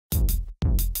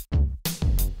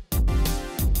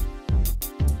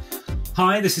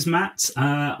Hi, this is Matt.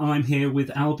 I'm here with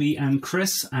Albie and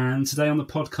Chris, and today on the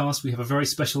podcast we have a very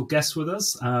special guest with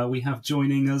us. We have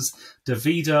joining us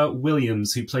Davida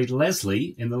Williams, who played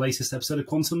Leslie in the latest episode of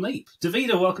Quantum Leap.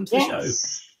 Davida, welcome to the show.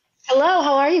 Hello,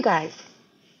 how are you guys?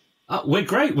 We're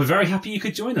great. We're very happy you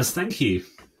could join us. Thank you.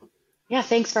 Yeah,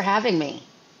 thanks for having me.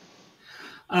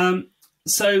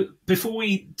 So before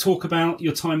we talk about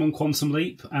your time on Quantum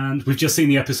Leap, and we've just seen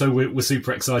the episode, we're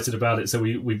super excited about it, so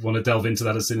we want to delve into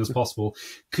that as soon as possible.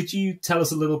 Could you tell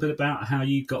us a little bit about how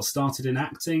you got started in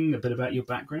acting, a bit about your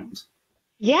background?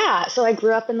 Yeah, so I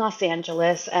grew up in Los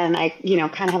Angeles, and I,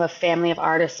 kind of have a family of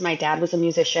artists. My dad was a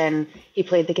musician. He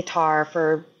played the guitar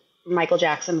for Michael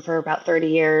Jackson for about 30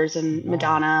 years and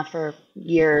Madonna for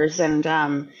years. And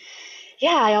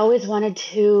I always wanted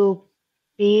to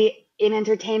be in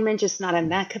entertainment, just not in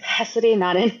that capacity,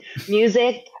 not in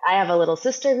music. I have a little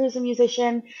sister who's a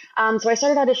musician. So I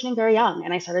started auditioning very young,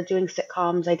 and I started doing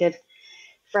sitcoms. I did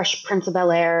Fresh Prince of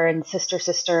Bel-Air and Sister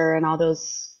Sister and all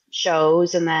those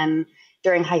shows. And then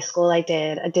during high school, I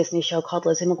did a Disney show called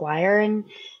Lizzie McGuire. And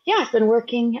yeah, I've been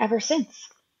working ever since.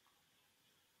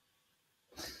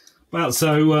 Well,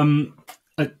 so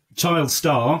a child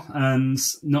star, and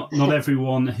not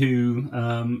everyone who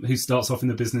starts off in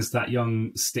the business that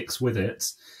young sticks with it.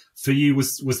 For you,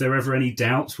 was there ever any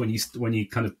doubt when you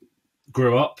kind of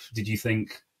grew up? Did you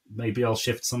think maybe I'll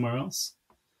shift somewhere else?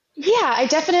 Yeah, I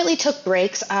definitely took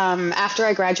breaks. After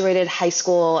I graduated high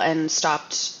school and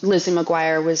stopped, Lizzie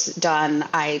McGuire was done,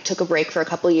 I took a break for a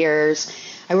couple years.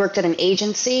 I worked at an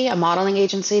agency, a modeling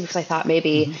agency, because I thought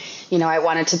maybe, I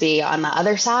wanted to be on the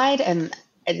other side. And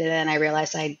then I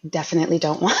realized I definitely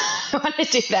don't want to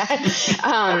do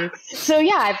that. So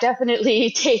yeah, I've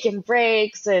definitely taken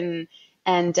breaks and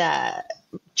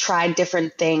tried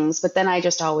different things, but then I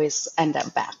just always end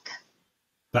up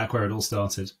back where it all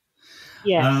started.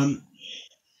 Yes.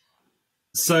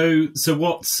 So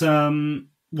what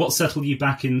settled you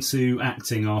back into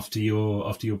acting after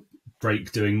your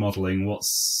break doing modeling?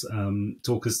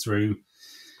 Talk us through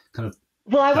kind of.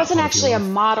 Well, I wasn't actually a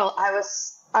model. I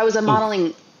was a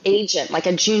modeling agent, like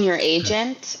a junior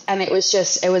agent. Okay. And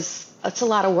it's a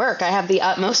lot of work. I have the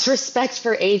utmost respect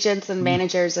for agents and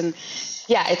managers, and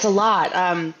yeah, it's a lot.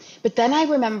 But then I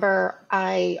remember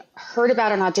I heard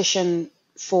about an audition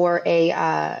for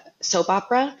a soap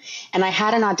opera, and I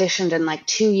hadn't auditioned in like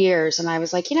 2 years. And I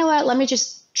was like, you know what, let me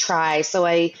just try. So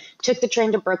I took the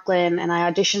train to Brooklyn and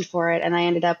I auditioned for it, and I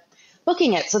ended up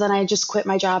booking it. So then I just quit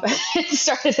my job and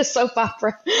started a soap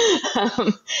opera.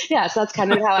 So that's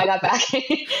kind of how I got back.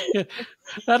 Yeah,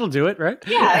 that'll do it, right?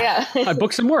 Yeah. I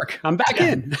booked some work. I'm back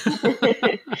in.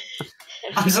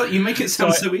 I was like, you make it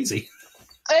sound so easy.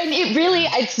 And it really,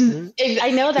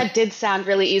 I know that did sound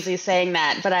really easy saying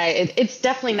that, but it's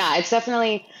definitely not. It's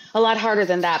definitely a lot harder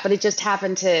than that, but it just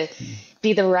happened to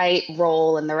be the right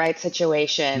role and the right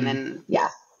situation. And yeah.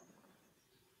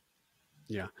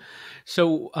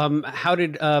 So how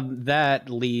did that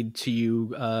lead to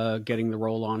you getting the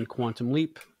role on Quantum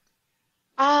Leap?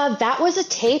 That was a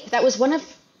tape. That was one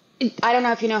of, I don't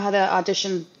know if you know how the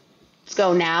auditions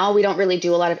go now. We don't really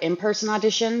do a lot of in-person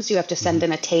auditions. You have to send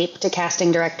in a tape to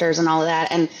casting directors and all of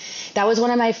that. And that was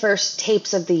one of my first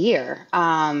tapes of the year.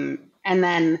 And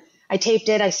then I taped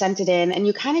it, I sent it in, and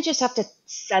you kind of just have to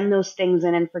send those things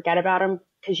in and forget about them,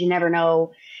 because you never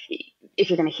know if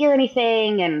you're going to hear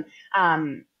anything.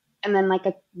 And then like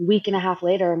a week and a half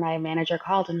later, my manager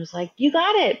called and was like, you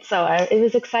got it. So it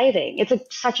was exciting. It's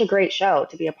such a great show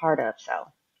to be a part of. So.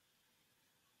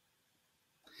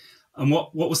 And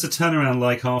what was the turnaround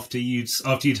like after you'd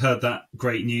heard that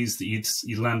great news that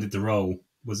you'd landed the role?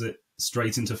 Was it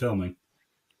straight into filming?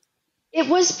 It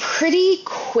was pretty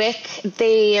quick.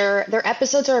 Their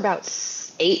episodes are about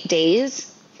 8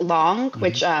 days long,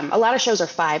 which a lot of shows are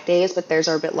 5 days, but theirs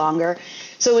are a bit longer.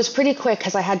 So it was pretty quick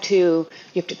because you have to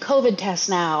COVID test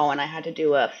now, and I had to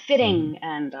do a fitting,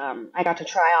 and I got to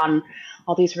try on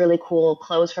all these really cool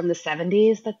clothes from the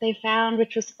 70s that they found,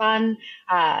 which was fun.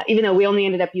 Even though we only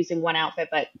ended up using one outfit,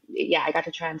 but yeah, I got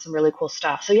to try on some really cool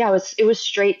stuff. So yeah, it was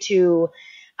straight to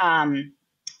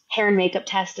hair and makeup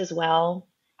test as well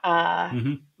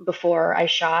before I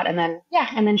shot, and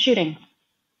then shooting.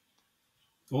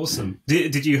 Awesome.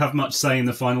 Did you have much say in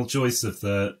the final choice of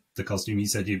the costume? You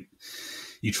said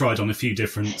you tried on a few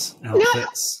different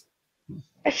outfits. No,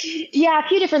 a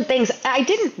few different things. I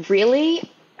didn't really.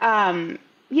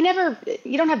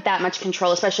 You don't have that much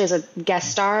control, especially as a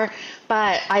guest star,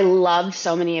 but I loved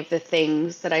so many of the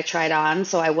things that I tried on.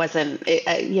 So I wasn't,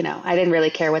 I didn't really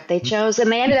care what they chose,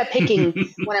 and they ended up picking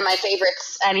one of my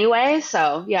favorites anyway.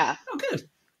 So yeah. Oh, good.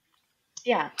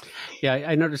 Yeah. Yeah,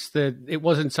 I noticed that it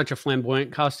wasn't such a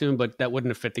flamboyant costume, but that wouldn't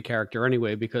have fit the character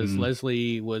anyway, because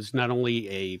Leslie was not only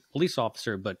a police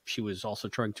officer, but she was also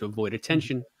trying to avoid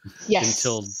attention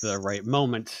until the right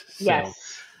moment. So.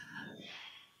 Yes.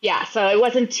 Yeah, so it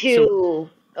wasn't too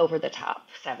over the top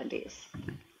 70s.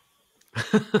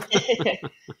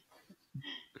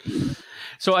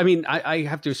 So, I mean, I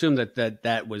have to assume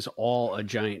that was all a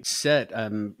giant set.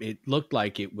 It looked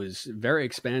like it was very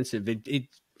expansive.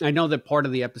 I know that part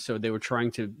of the episode they were trying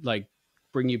to like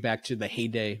bring you back to the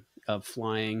heyday of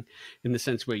flying, in the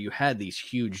sense where you had these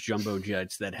huge jumbo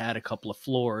jets that had a couple of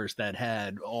floors that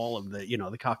had all of the,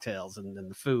 the cocktails and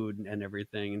the food and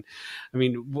everything. And I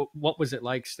mean, what was it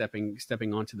like stepping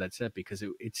onto that set? Because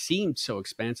it seemed so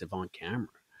expansive on camera.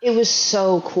 It was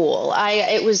so cool.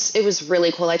 It was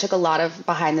really cool. I took a lot of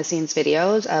behind the scenes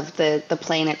videos of the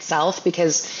plane itself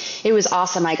because it was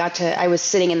awesome. I was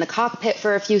sitting in the cockpit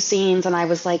for a few scenes and I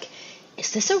was like,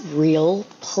 is this a real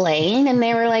plane? And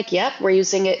they were like, yep, we're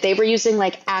using it. They were using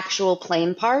like actual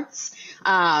plane parts.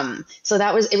 So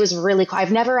it was really cool.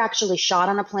 I've never actually shot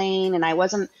on a plane and I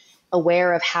wasn't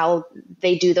aware of how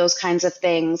they do those kinds of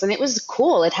things. And it was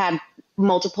cool. It had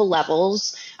multiple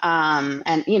levels,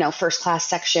 and first class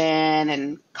section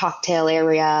and cocktail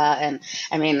area. And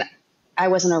I mean, I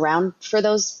wasn't around for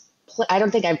those. I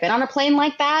don't think I've been on a plane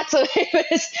like that. So it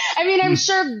was, I mean, I'm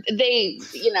sure they,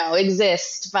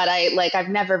 exist, but I've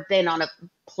never been on a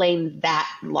plane that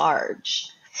large.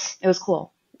 It was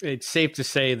cool. It's safe to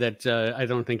say that I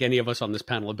don't think any of us on this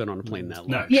panel have been on a plane that long.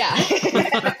 No. Yeah.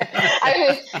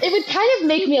 It would kind of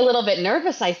make me a little bit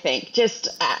nervous, I think. Just,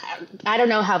 I don't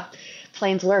know how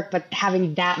planes work, but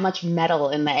having that much metal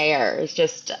in the air is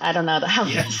just, I don't know how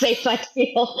safe I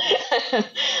feel.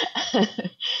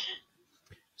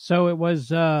 So it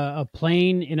was a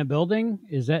plane in a building?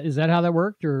 Is that how that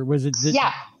worked? Or was it?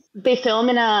 Yeah. They film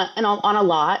on a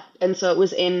lot. And so it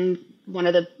was in one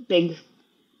of the big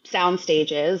sound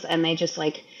stages and they just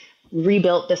like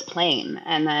rebuilt this plane.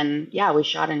 And then, we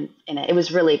shot in it. It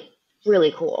was really,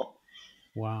 really cool.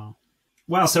 Wow.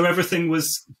 So everything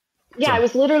was... Yeah, I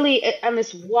was literally on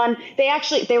this one.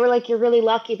 They were like, you're really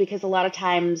lucky because a lot of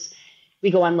times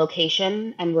we go on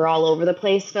location and we're all over the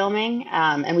place filming.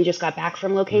 And we just got back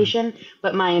from location.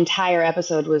 But my entire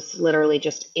episode was literally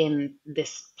just in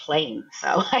this plane. So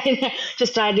I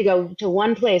just had to go to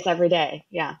one place every day.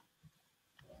 Yeah.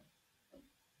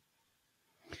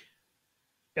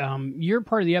 You're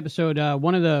part of the episode.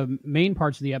 One of the main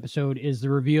parts of the episode is the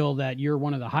reveal that you're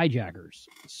one of the hijackers.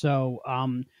 So,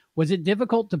 was it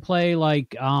difficult to play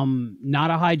like not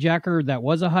a hijacker that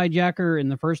was a hijacker in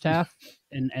the first half,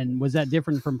 and was that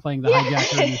different from playing the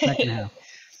hijacker in the second half?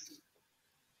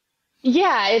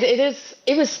 Yeah,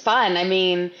 it was fun. I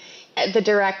mean, the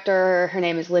director, her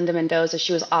name is Linda Mendoza.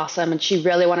 She was awesome, and she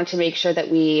really wanted to make sure that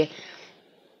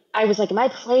I was like, am I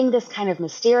playing this kind of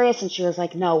mysterious? And she was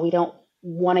like, no, we don't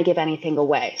want to give anything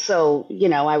away. So,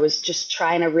 I was just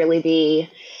trying to really be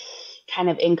kind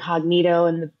of incognito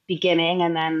in the beginning,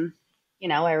 and then,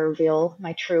 I reveal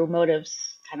my true motives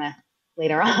kind of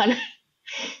later on.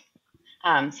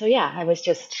 So yeah, I was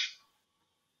just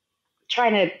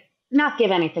trying to not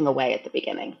give anything away at the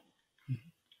beginning.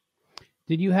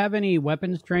 Did you have any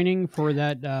weapons training for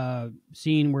that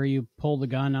scene where you pull the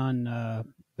gun on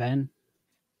Ben?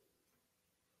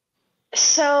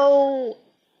 So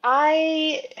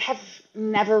I have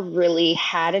never really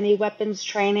had any weapons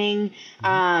training.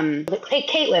 But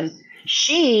Caitlin,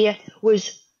 she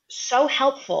was so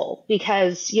helpful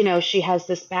because, she has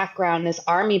this background, this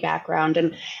Army background.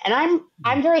 And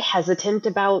I'm very hesitant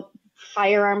about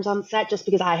firearms on set just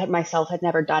because I myself had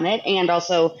never done it. And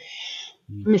also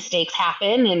mistakes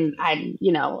happen. And I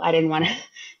didn't want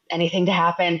anything to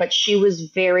happen, but she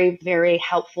was very, very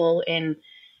helpful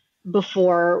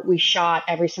before we shot.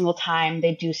 Every single time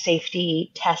they do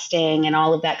safety testing and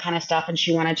all of that kind of stuff. And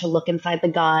she wanted to look inside the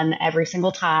gun every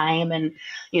single time. And,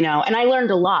 and I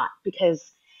learned a lot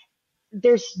because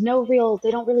they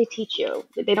don't really teach you.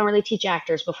 They don't really teach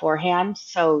actors beforehand.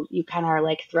 So you kind of are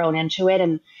like thrown into it.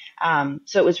 And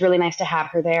so it was really nice to have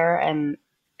her there and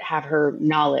have her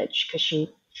knowledge because she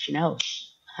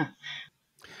knows.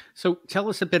 So tell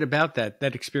us a bit about that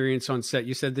experience on set.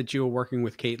 You said that you were working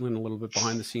with Caitlin a little bit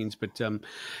behind the scenes, but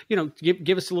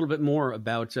give us a little bit more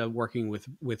about working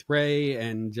with Ray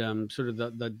and sort of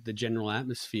the general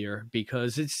atmosphere,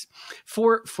 because it's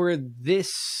for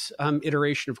this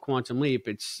iteration of Quantum Leap.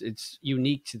 It's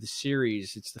unique to the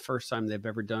series. It's the first time they've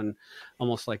ever done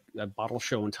almost like a bottle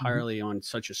show entirely on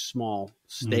such a small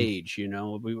stage.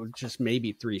 We were just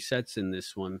maybe 3 sets in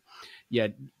this one,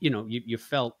 yet you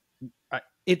felt.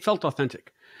 It felt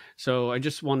authentic. So I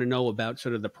just want to know about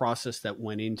sort of the process that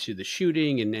went into the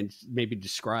shooting, and maybe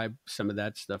describe some of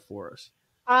that stuff for us.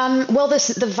 Well, the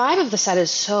vibe of the set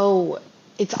is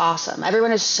it's awesome.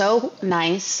 Everyone is so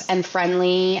nice and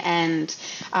friendly, and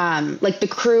like the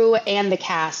crew and the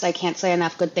cast, I can't say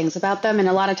enough good things about them. And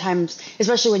a lot of times,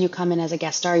 especially when you come in as a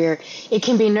guest star, it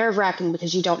can be nerve wracking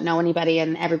because you don't know anybody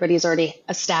and everybody's already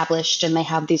established and they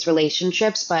have these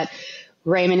relationships. But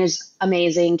Raymond is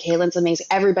amazing. Caitlin's amazing.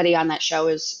 Everybody on that show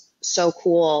is so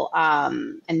cool,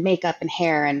 and makeup and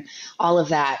hair and all of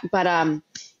that. But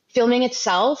filming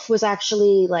itself was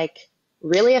actually like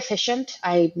really efficient.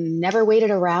 I never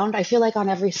waited around. I feel like on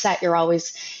every set, you're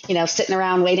always, sitting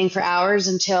around waiting for hours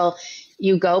until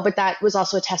you go. But that was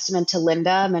also a testament to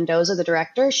Linda Mendoza, the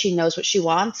director. She knows what she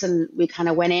wants. And we kind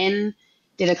of went in,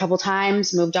 did a couple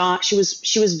times, moved on. She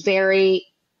was very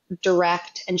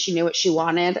direct and she knew what she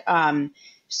wanted.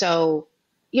 So,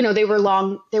 they were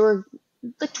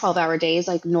like 12-hour days,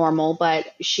 like normal, but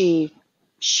she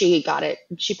got it.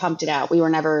 She pumped it out. We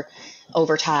were never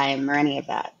overtime or any of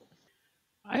that.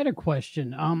 I had a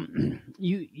question.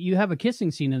 You have a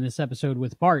kissing scene in this episode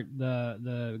with Bart,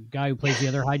 the guy who plays the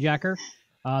other hijacker,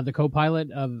 the co-pilot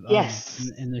of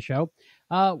yes. in the show.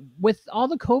 With all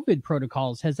the COVID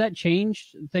protocols, has that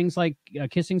changed things like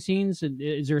kissing scenes?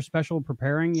 Is there a special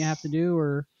preparing you have to do,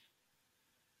 or?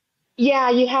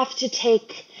 Yeah, you have to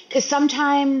because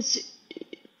sometimes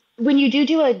when you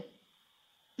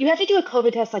you have to do a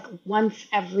COVID test like once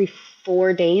every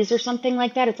 4 days or something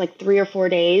like that. It's like 3 or 4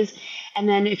 days. And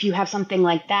then if you have something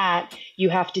like that, you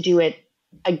have to do it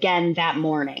again that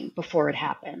morning before it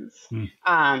happens.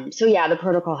 So yeah, the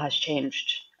protocol has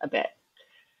changed a bit.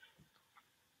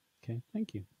 Okay,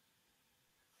 thank you.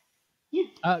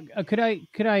 Yeah. Could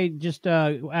I just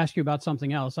ask you about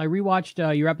something else? I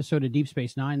rewatched your episode of Deep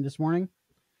Space Nine this morning.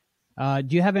 Do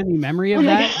you have any memory of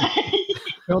that?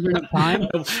 Children of Time.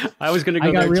 I was going to go.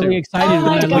 I got really excited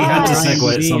when I looked had to at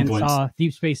segue at IMDb some and point. saw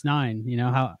Deep Space Nine. Do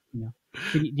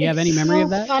you have any memory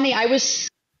of that? Funny. It's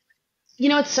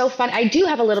so fun. I do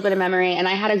have a little bit of memory, and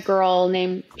I had a girl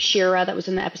named Shira that was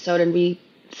in the episode, and we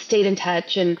stayed in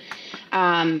touch. And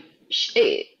I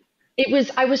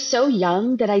was so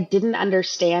young that I didn't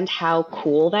understand how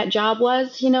cool that job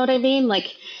was. You know what I mean?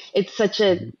 Like, it's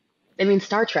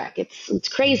Star Trek. It's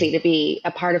crazy to be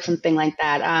a part of something like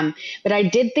that. But I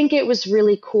did think it was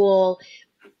really cool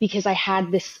because I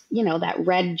had this, that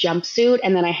red jumpsuit,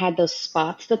 and then I had those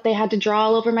spots that they had to draw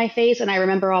all over my face. And I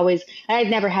remember I had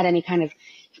never had any kind of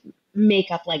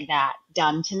makeup like that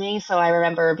done to me. So I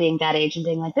remember being that age and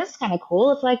being like, this is kind of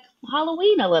cool. It's like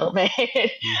Halloween a little bit.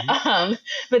 Mm-hmm.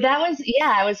 But that was,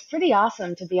 it was pretty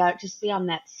awesome to be on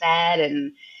that set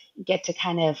and get to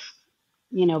kind of,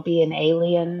 be an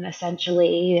alien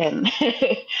essentially. And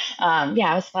it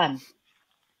was fun.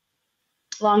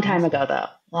 Long time ago though.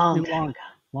 Long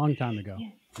time ago.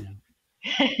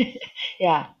 Yeah.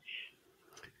 Yeah.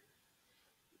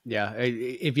 Yeah.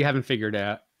 If you haven't figured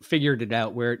it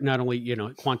out, we're not only,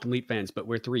 Quantum Leap fans, but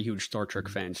we're 3 huge Star Trek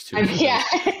fans too. Yeah.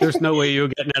 There's no way you're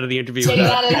getting out of the interview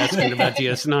without asking about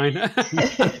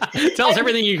DS9. Tell us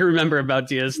everything you can remember about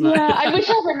DS9. Yeah, I wish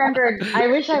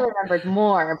I remembered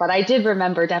more, but I did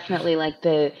remember definitely like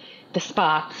the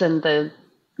spots and the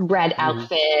red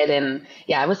outfit, and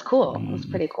yeah, it was cool. It was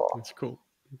pretty cool. It's cool.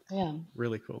 Yeah.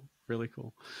 Really cool. Really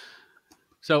cool.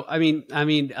 So,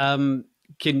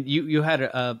 can you had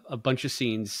a bunch of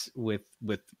scenes with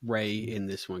Ray in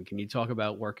this one. Can you talk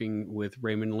about working with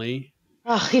Raymond Lee?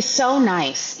 Oh, he's so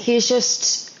nice. He's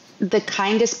just the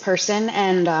kindest person.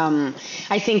 And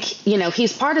I think,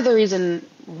 he's part of the reason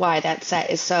why that set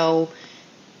is so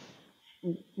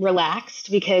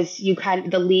relaxed, because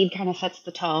the lead kind of sets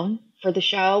the tone for the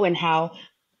show and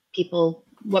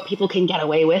what people can get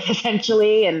away with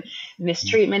essentially, and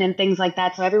mistreatment and things like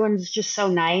that. So everyone's just so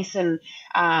nice. And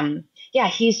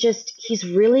he's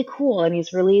really cool, and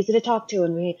he's really easy to talk to.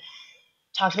 And we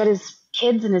talked about his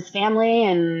kids and his family,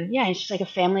 and he's just like a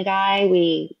family guy.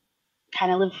 We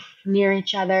kind of live near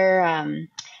each other.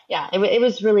 It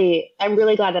was really, I'm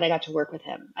really glad that I got to work with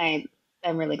him. I'm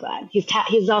really glad.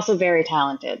 He's also very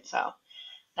talented. So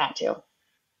that too.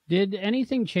 Did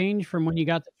anything change from when you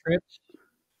got the script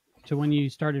to when you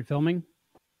started filming?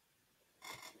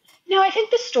 No, I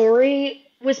think the story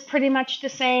was pretty much the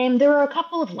same. There were a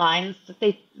couple of lines that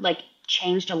they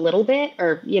changed a little bit,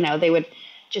 or they would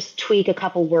just tweak a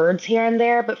couple words here and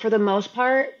there. But for the most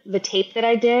part, the tape that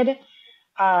I did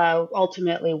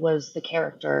ultimately was the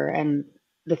character, and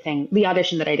the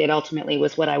audition that I did ultimately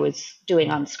was what I was doing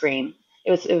on screen.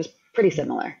 It was pretty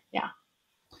similar. Yeah.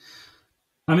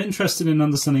 I'm interested in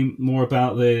understanding more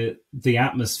about the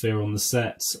atmosphere on the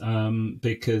set,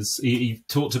 because you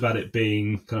talked about it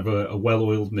being kind of a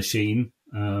well-oiled machine,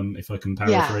 if I can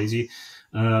paraphrase you.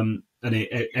 And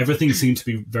everything seemed to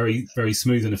be very, very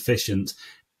smooth and efficient.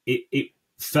 It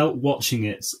felt watching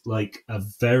it like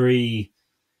it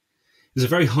was a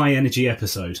very high energy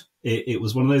episode. It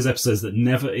was one of those episodes that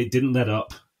it didn't let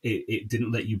up. It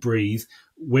didn't let you breathe.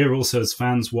 We're also, as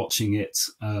fans, watching it,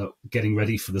 getting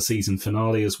ready for the season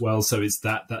finale as well. So it's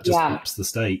that just ups the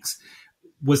stakes.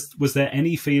 Was there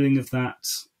any feeling of that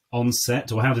on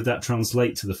set, or how did that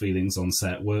translate to the feelings on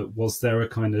set? Was there a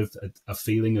kind of a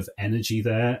feeling of energy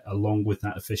there along with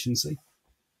that efficiency?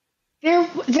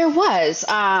 There was.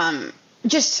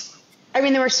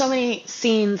 There were so many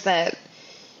scenes that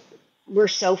were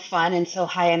so fun and so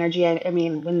high energy. I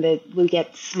mean, when we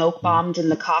get smoke bombed in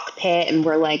the cockpit and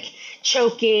we're like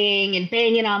choking and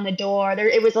banging on the door,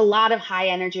 it was a lot of high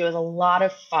energy. It was a lot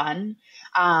of fun.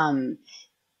 I'm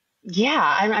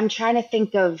trying to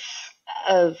think of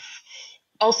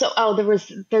also. Oh,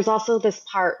 there's also this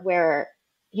part where,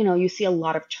 you see a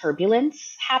lot of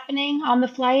turbulence happening on the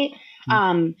flight.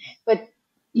 But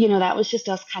that was just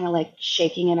us kind of like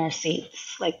shaking in our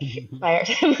seats, like we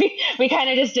kind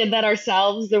of just did that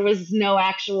ourselves. There was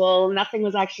nothing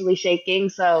was actually shaking.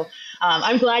 So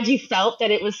I'm glad you felt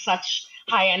that it was such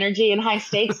high energy and high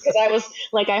stakes, because I was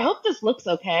like, I hope this looks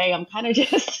okay. I'm kind of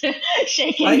just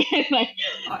shaking.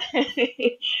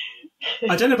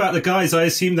 I don't know about the guys. I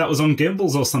assume that was on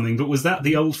gimbals or something, but was that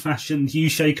the old-fashioned you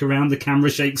shake around, the camera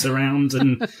shakes around,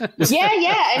 and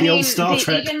old Star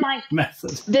Trek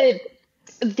method?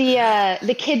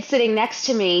 The kid sitting next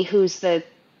to me, who's the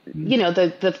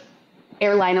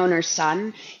airline owner's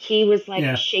son, he was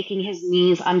shaking his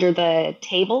knees under the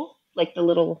table, like the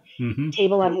little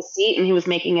table on his seat, and he was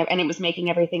making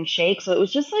everything shake. So it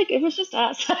was just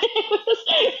us.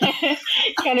 It was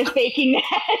kind of faking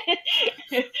that.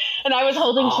 And I was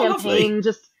holding champagne, lovely.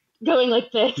 Just going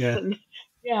like this. Yeah. And,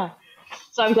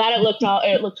 so I'm glad it looked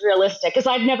realistic, because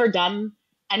I've never done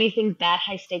anything that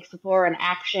high stakes before in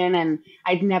action, and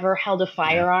I'd never held a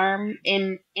firearm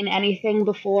in anything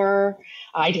before.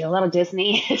 I do a lot of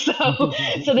Disney, so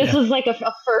this was like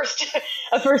a first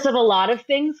of a lot of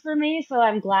things for me. So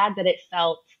I'm glad that it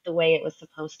felt the way it was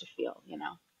supposed to feel.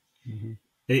 Mm-hmm.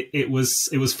 It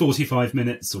was 45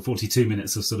 minutes or 42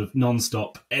 minutes of sort of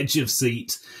non-stop edge of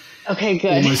seat. Okay,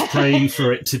 good. Almost praying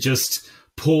for it to just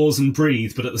pause and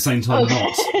breathe, but at the same time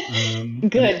not.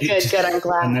 Good. I'm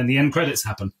glad. And then the end credits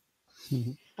happen.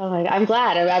 Oh, I'm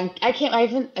glad. I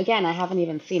haven't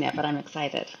even seen it, but I'm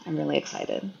excited. I'm really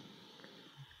excited.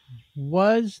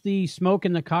 Was the smoke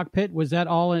in the cockpit, was that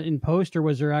all in post, or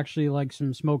was there actually like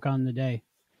some smoke on the day?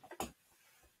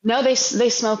 No, they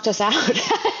smoked us out.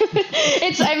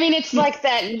 It's like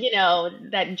that,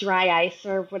 that dry ice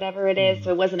or whatever it is.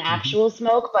 So it wasn't actual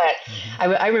smoke, but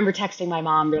I remember texting my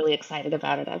mom really excited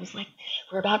about it. I was like,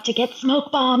 we're about to get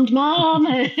smoke bombed, Mom.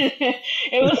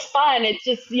 It was fun. It's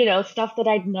just, stuff that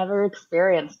I'd never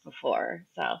experienced before.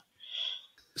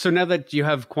 So now that you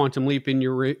have Quantum Leap in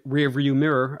your rear view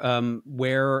mirror,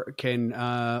 where can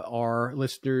our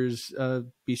listeners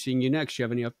be seeing you next? Do you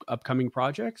have any upcoming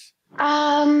projects?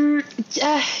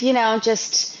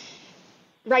 Just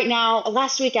right now,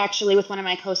 last week, actually, with one of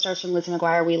my co-stars from Lizzie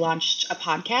McGuire, we launched a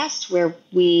podcast where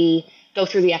we go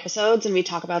through the episodes and we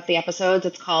talk about the episodes.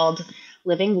 It's called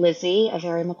Living Lizzie, a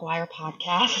very McGuire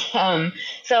podcast.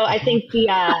 So I think the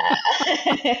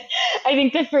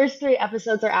first 3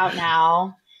 episodes are out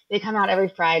now. They come out every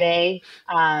Friday,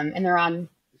 and they're on,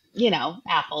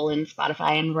 Apple and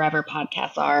Spotify and wherever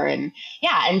podcasts are. And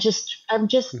I'm just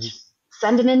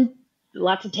sending in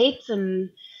lots of tapes and,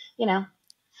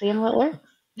 seeing what works.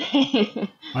 I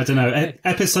don't know.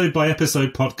 Episode by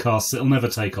episode podcasts, it'll never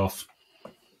take off.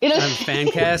 Fan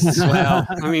casts? Well,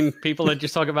 I mean, people that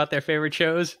just talk about their favorite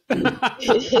shows. First I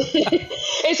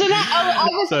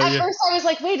was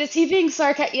like, wait, is he being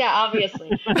sarcastic? Yeah, obviously.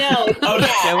 No.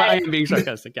 I am being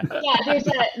sarcastic. Yeah.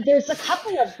 There's a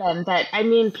couple of them that,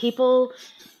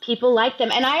 people like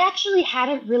them. And I actually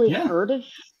hadn't really heard of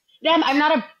them. I'm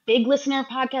not a big listener of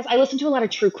podcasts. I listen to a lot of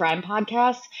true crime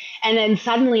podcasts. And then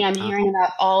suddenly I'm hearing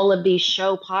about all of these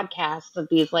show podcasts of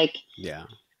these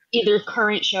either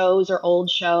current shows or old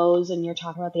shows, and you're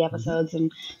talking about the episodes.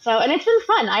 And it's been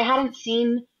fun. I hadn't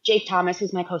seen Jake Thomas,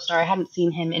 who's my co-star. I hadn't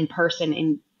seen him in person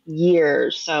in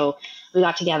years. So we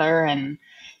got together and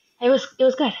it was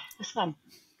good. It was fun.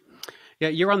 Yeah,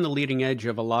 you're on the leading edge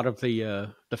of a lot of the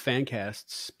fan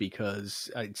casts, because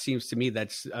it seems to me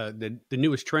that's the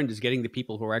newest trend is getting the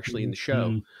people who are actually in the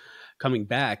show coming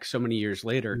back so many years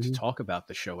later to talk about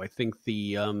the show. I think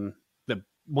the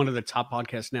one of the top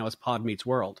podcasts now is Pod Meets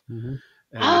World. Mm-hmm.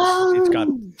 And it's got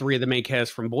 3 of the main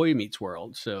cast from Boy Meets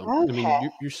World. So, Okay. I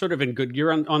mean, you're sort of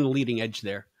you're on the leading edge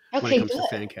there when it comes to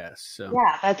fan casts. So,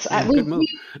 yeah, that's, good move.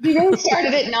 we really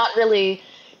started it not really,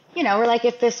 we're like,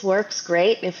 if this works,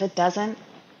 great. If it doesn't,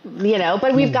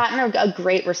 but we've gotten a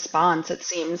great response, it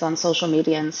seems, on social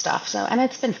media and stuff. So, and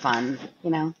it's been fun,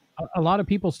 A lot of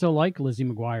people still like Lizzie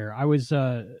McGuire. I was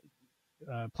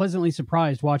pleasantly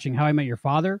surprised watching How I Met Your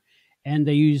Father, and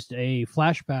they used a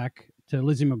flashback to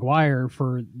Lizzie McGuire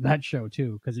for that show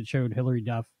too, because it showed Hilary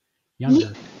Duff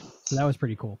younger. So that was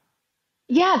pretty cool.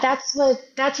 Yeah, that's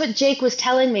what Jake was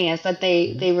telling me, is that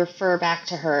they refer back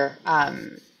to her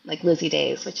like Lizzie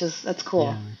days, that's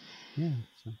cool. Yeah,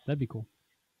 so that'd be cool.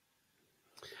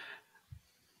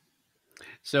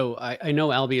 So I know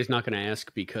Albie is not going to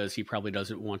ask because he probably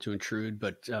doesn't want to intrude,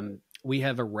 but we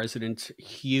have a resident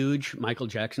huge Michael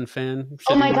Jackson fan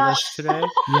sitting with us today.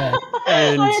 Yeah.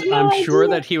 And I'm sure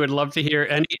that he would love to hear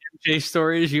any MJ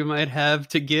stories you might have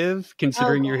to give,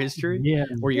 considering your history,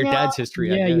 or your dad's history.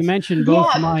 Yeah, I guess. you mentioned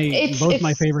both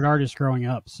my favorite artists growing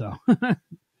up. So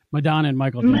Madonna and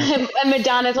Michael Jackson. And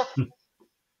Madonna's.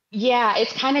 Yeah,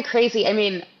 it's kind of crazy. I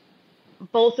mean,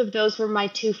 both of those were my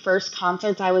 2 first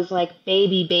concerts. I was like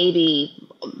baby,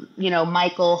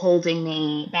 Michael holding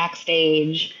me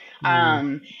backstage.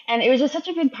 And it was just such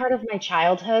a big part of my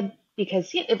childhood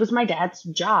because it was my dad's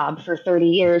job for 30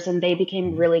 years, and they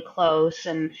became really close.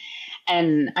 And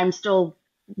I'm still,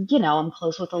 I'm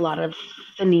close with a lot of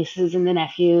the nieces and the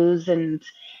nephews, and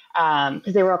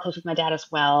because they were all close with my dad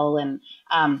as well. And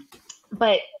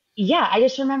but yeah, I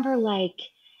just remember like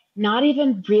not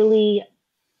even really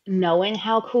knowing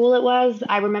how cool it was.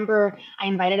 I remember I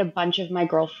invited a bunch of my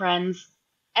girlfriends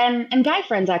and guy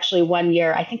friends actually one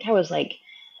year. I think I was like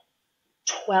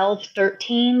 12,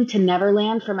 13 to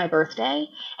Neverland for my birthday.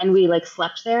 And we like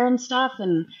slept there and stuff.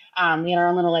 And we had our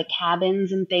own little like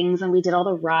cabins and things. And we did all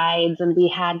the rides. And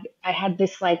I had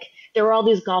this like, there were all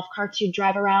these golf carts you'd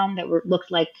drive around that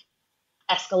looked like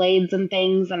Escalades and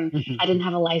things. And I didn't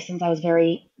have a license. I was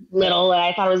very little. And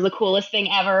I thought it was the coolest thing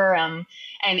ever. And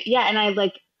I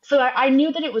like, so I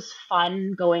knew that it was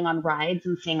fun going on rides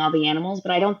and seeing all the animals,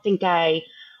 but I don't think I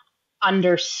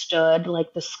understood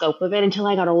like the scope of it until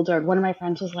I got older. And one of my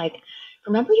friends was like,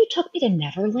 "Remember you took me to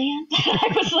Neverland?"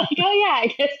 I was like, "Oh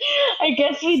yeah, I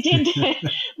guess we did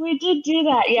we did do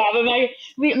that." Yeah, but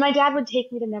my dad would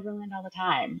take me to Neverland all the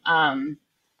time. On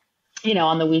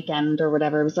the weekend or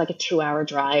whatever. It was like a 2-hour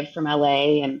drive from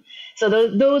LA, and so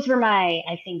those were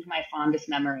I think my fondest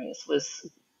memories, was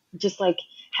just like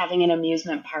having an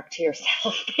amusement park to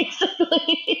yourself,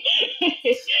 basically.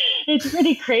 It's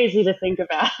pretty crazy to think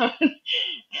about.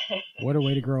 What a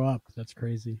way to grow up. That's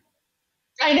crazy.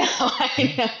 I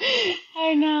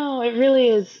know. It really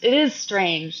is. It is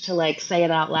strange to like say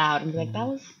it out loud and be like, that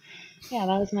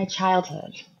was my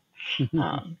childhood.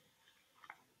 But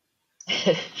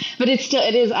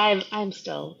I'm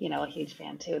still, a huge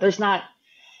fan too.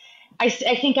 I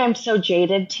think I'm so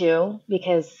jaded too,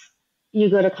 because you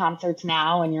go to concerts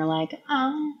now and you're like,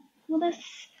 oh, well, this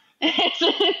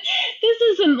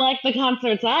isn't like the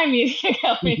concerts I'm used to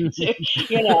going to,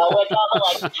 with all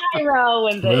the like pyro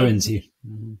and ruins you.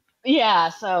 Yeah.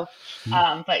 So,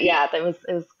 but yeah, it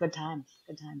was good times.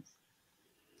 Good times.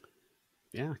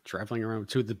 Yeah, traveling around with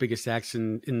 2 of the biggest acts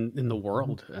in the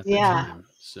world at the Yeah. time.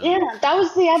 So, yeah, that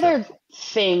was the other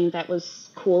thing that was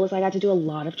cool, is I got to do a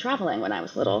lot of traveling when I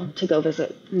was little to go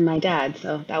visit my dad.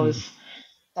 So that was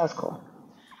cool.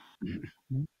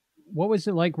 What was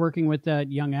it like working with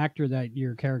that young actor that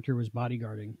your character was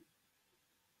bodyguarding?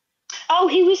 Oh,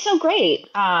 he was so great.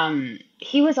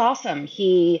 He was awesome.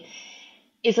 He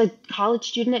is a college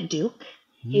student at Duke.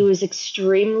 He was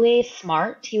extremely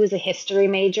smart. He was a history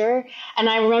major. And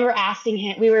I remember asking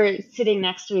him, we were sitting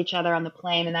next to each other on the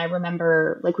plane, and I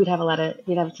remember like we'd have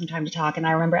some time to talk. And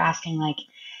I remember asking like,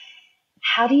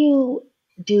 how do you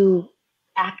do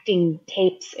acting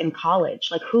tapes in college?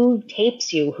 Like, who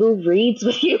tapes you? Who reads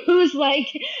with you? Who's like,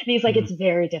 and he's like, it's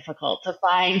very difficult to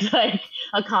find like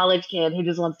a college kid who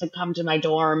just wants to come to my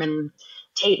dorm and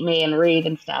tape me and read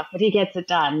and stuff, but he gets it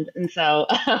done. And so,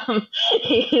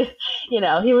 he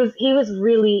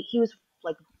was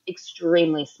like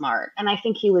extremely smart. And I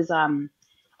think he was,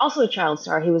 also a child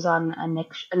star. He was on a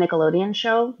Nickelodeon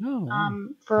show,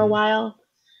 for a while.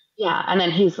 Yeah. And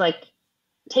then he's like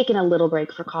taken a little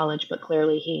break for college, but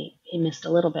clearly he missed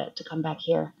a little bit to come back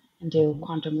here and do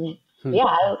Quantum Leap.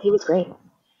 Yeah, he was great.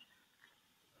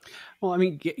 Well, I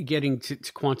mean, getting to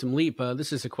Quantum Leap,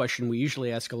 this is a question we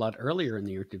usually ask a lot earlier in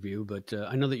the interview, but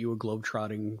I know that you were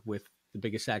globetrotting with the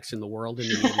biggest acts in the world in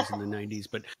the 80s and the 90s.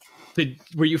 But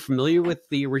were you familiar with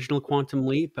the original Quantum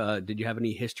Leap? Did you have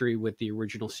any history with the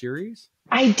original series?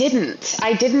 I didn't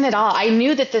at all. I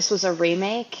knew that this was a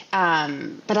remake,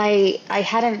 but I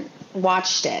hadn't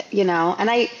watched it, you know, and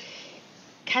I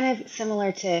kind of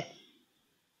similar to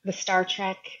the Star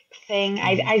Trek thing.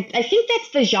 I think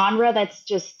that's the genre that's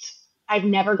just I've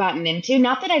never gotten into.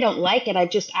 Not that I don't like it,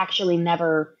 I've just actually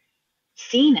never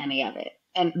seen any of it,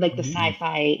 and like the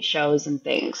sci-fi shows and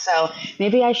things. So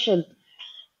maybe I should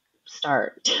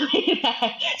start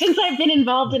since I've been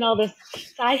involved in all this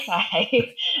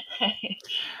sci-fi.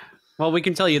 Well, we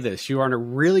can tell you this. You are on a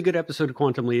really good episode of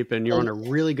Quantum Leap, and you're on a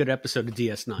really good episode of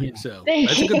DS9. So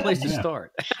that's a good place to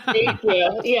start. Thank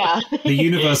you. Yeah. The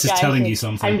universe is telling you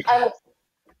something.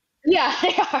 Yeah,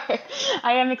 they are.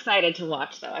 I am excited to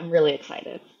watch, though. I'm really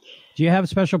excited. Do you have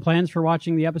special plans for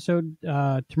watching the episode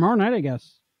tomorrow night, I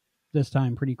guess? This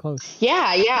time, pretty close.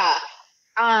 Yeah.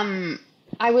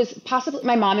 I was possibly,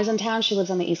 my mom is in town. She lives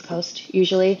on the East Coast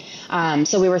usually.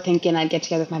 So we were thinking I'd get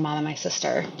together with my mom and my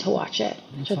sister to watch it,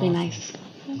 which would be nice.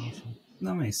 Awesome.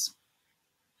 Nice.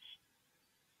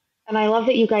 And I love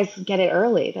that you guys get it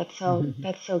early. That's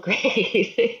so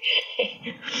great.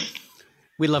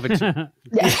 We love it too.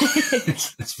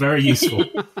 It's very useful.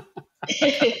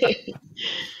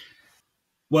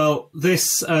 Well,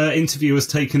 this interview has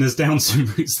taken us down some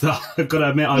routes that I've got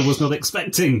to admit I was not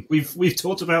expecting. We've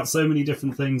talked about so many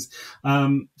different things.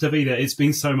 Davida, it's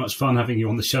been so much fun having you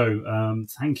on the show.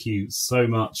 Thank you so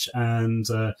much. And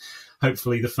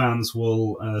hopefully the fans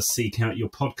will seek out your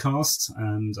podcast.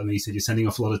 And I know you said you're sending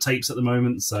off a lot of tapes at the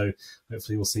moment, so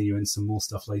hopefully we'll see you in some more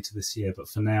stuff later this year. But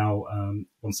for now,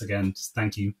 once again, just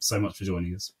thank you so much for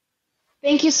joining us.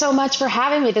 Thank you so much for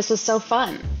having me. This was so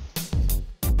fun.